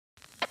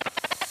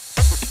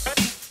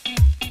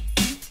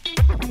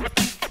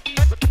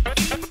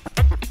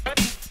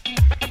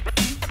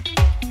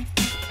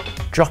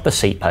Dropper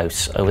seat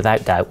posts are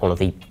without doubt one of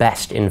the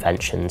best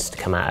inventions to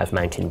come out of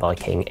mountain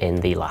biking in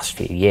the last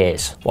few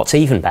years. What's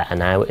even better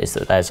now is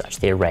that there's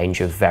actually a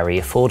range of very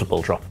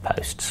affordable dropper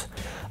posts.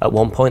 At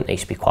one point they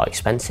used to be quite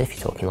expensive,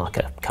 you're talking like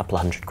a couple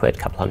of £100,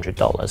 couple of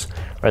 $100,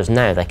 whereas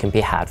now they can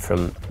be had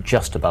from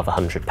just above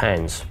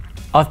 £100.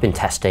 I've been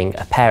testing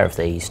a pair of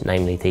these,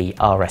 namely the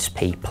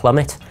RSP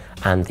Plummet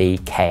and the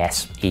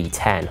KS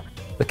eTen.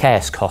 The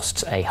KS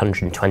costs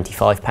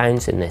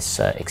 £125 in this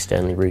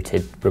externally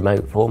routed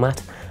remote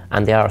format,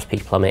 and the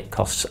RSP Plummet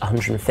costs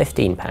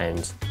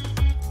 £115.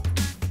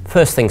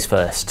 First things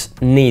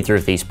first, neither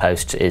of these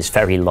posts is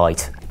very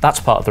light. That's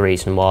part of the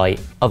reason why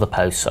other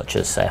posts such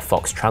as say a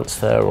Fox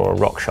Transfer or a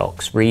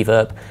RockShox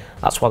Reverb,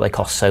 that's why they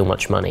cost so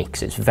much money,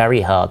 because it's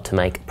very hard to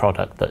make a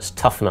product that's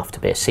tough enough to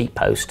be a seat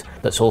post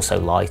that's also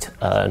light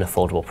at an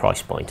affordable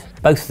price point.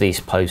 Both of these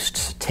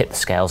posts tip the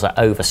scales at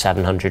over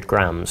 700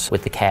 grams,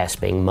 with the KS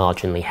being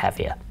marginally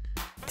heavier.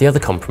 The other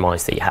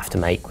compromise that you have to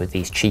make with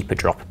these cheaper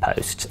dropper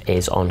posts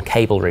is on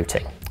cable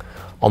routing.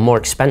 On more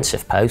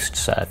expensive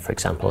posts, for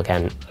example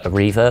again a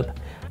Reverb,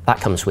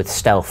 that comes with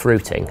stealth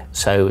routing,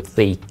 so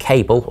the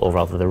cable, or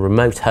rather the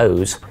remote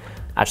hose,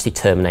 actually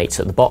terminates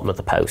at the bottom of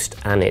the post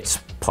and it's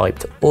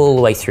piped all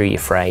the way through your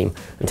frame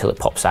until it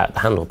pops out the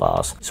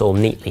handlebars. It's all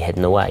neatly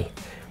hidden away.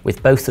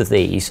 With both of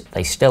these,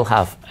 they still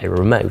have a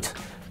remote,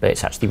 but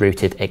it's actually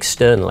routed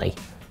externally,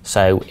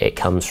 so it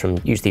comes from,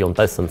 usually on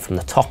both of them, from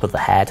the top of the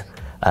head,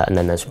 and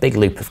then there's a big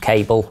loop of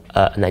cable,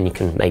 and then you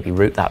can maybe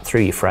route that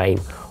through your frame,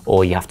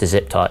 or you have to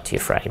zip tie it to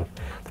your frame.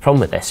 The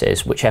problem with this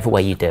is, whichever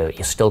way you do it,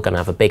 you're still going to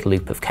have a big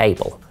loop of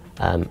cable,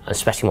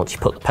 especially once you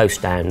put the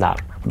post down,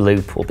 that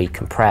loop will be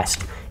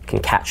compressed, it can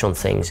catch on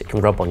things, it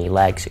can rub on your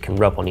legs, it can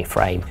rub on your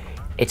frame.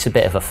 It's a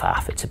bit of a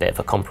faff, it's a bit of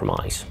a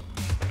compromise.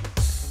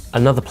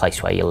 Another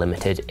place where you're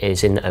limited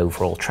is in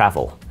overall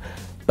travel.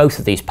 Both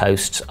of these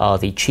posts are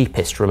the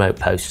cheapest remote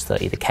posts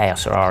that either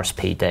KS or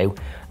RSP do,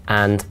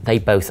 and they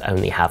both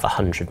only have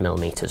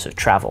 100mm of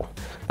travel.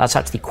 That's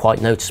actually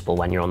quite noticeable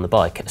when you're on the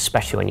bike,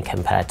 especially when you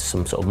compare to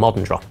some sort of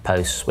modern dropper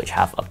posts which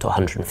have up to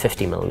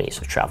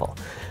 150mm of travel.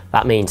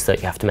 That means that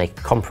you have to make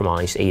a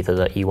compromise, either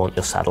that you want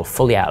your saddle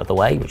fully out of the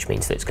way, which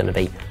means that it's going to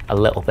be a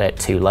little bit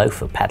too low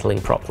for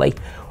pedalling properly,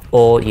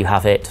 or you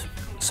have it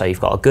so you've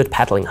got a good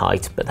pedalling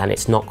height, but then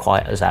it's not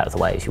quite as out of the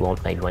way as you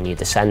want maybe when you're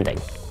descending.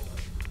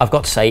 I've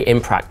got to say,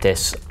 in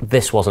practice,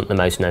 this wasn't the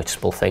most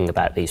noticeable thing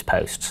about these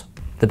posts.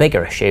 The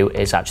bigger issue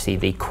is actually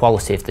the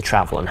quality of the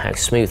travel and how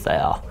smooth they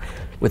are.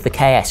 With the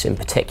KS in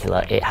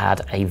particular, it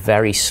had a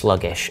very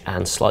sluggish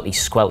and slightly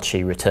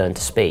squelchy return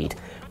to speed,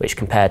 which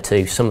compared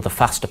to some of the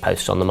faster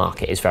posts on the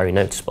market is very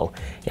noticeable.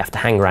 You have to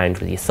hang around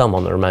with your thumb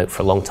on the remote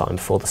for a long time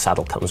before the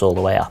saddle comes all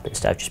the way up,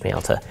 instead of just being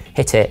able to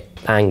hit it,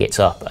 bang, it's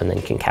up, and then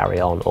you can carry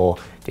on, or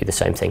do the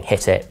same thing,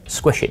 hit it,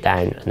 squish it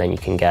down, and then you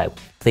can go.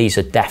 These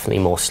are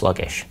definitely more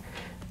sluggish.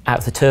 Out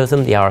of the two of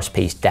them, the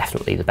RSP is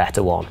definitely the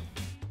better one.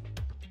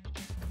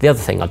 The other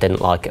thing I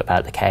didn't like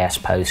about the KS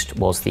post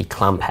was the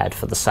clamp head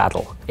for the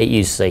saddle. It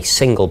uses a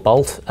single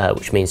bolt,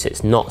 which means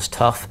it's not as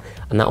tough,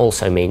 and that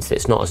also means that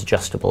it's not as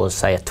adjustable as,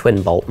 say, a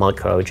twin bolt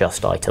micro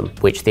adjust item,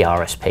 which the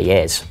RSP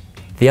is.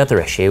 The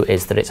other issue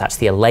is that it's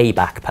actually a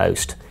layback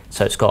post,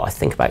 so it's got, I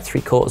think, about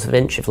 3/4 of an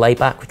inch of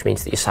layback, which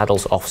means that your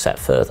saddle's offset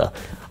further.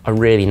 I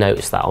really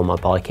noticed that on my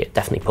bike. It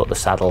definitely put the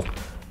saddle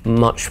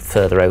much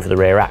further over the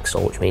rear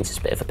axle, which means it's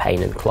a bit of a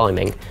pain in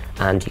climbing,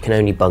 and you can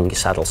only bung your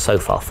saddle so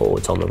far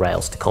forwards on the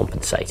rails to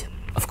compensate.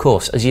 Of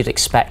course, as you'd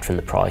expect from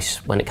the price,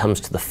 when it comes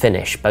to the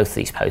finish, both of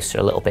these posts are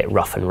a little bit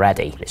rough and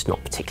ready. It's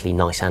not particularly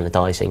nice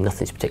anodizing,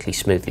 nothing's particularly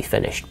smoothly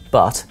finished,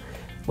 but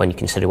when you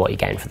consider what you're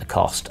getting for the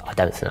cost, I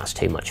don't think that's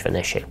too much of an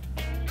issue.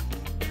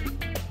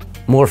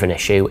 More of an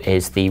issue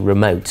is the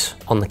remote.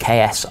 On the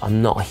KS,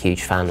 I'm not a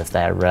huge fan of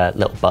their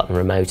little button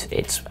remote.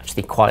 It's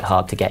actually quite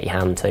hard to get your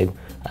hand to.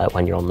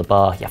 When you're on the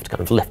bar, you have to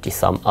kind of lift your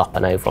thumb up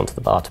and over onto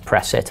the bar to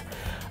press it.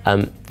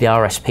 The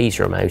RSP's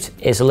remote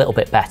is a little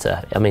bit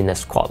better. I mean,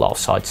 there's quite a lot of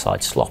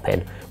side-to-side slop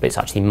in, but it's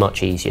actually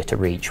much easier to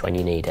reach when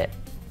you need it.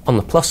 On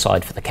the plus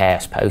side for the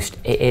KS post,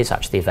 it is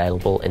actually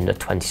available in the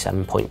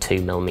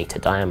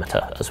 27.2mm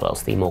diameter, as well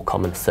as the more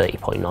common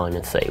 30.9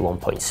 and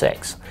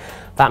 31.6.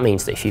 That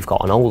means that if you've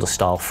got an older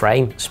style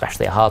frame,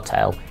 especially a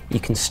hardtail, you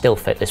can still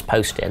fit this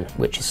post in,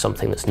 which is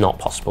something that's not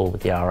possible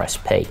with the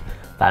RSP.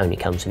 That only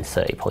comes in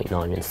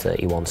 30.9 and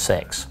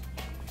 31.6.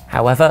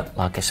 However,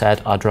 like I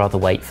said, I'd rather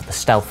wait for the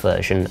stealth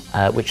version,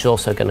 which is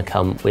also going to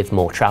come with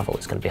more travel.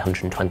 It's going to be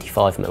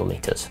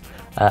 125mm.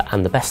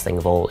 And the best thing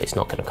of all, it's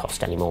not going to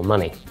cost any more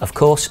money. Of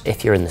course,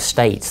 if you're in the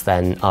States,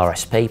 then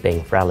RSP,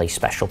 being Rally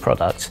Special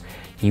Products,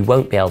 you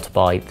won't be able to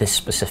buy this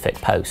specific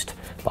post,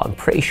 but I'm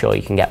pretty sure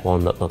you can get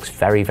one that looks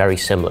very, very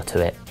similar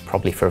to it,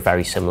 probably for a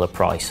very similar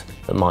price,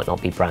 that might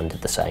not be branded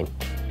the same.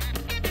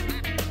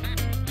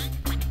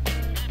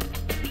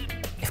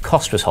 If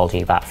cost was holding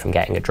you back from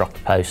getting a dropper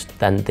post,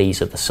 then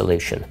these are the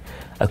solution.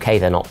 Okay,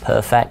 they're not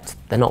perfect,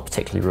 they're not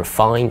particularly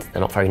refined,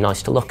 they're not very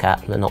nice to look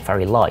at, and they're not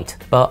very light,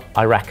 but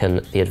I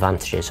reckon the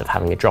advantages of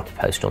having a dropper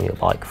post on your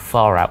bike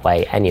far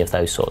outweigh any of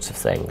those sorts of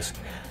things.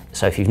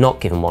 So if you've not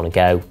given one a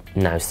go,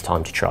 now's the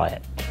time to try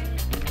it.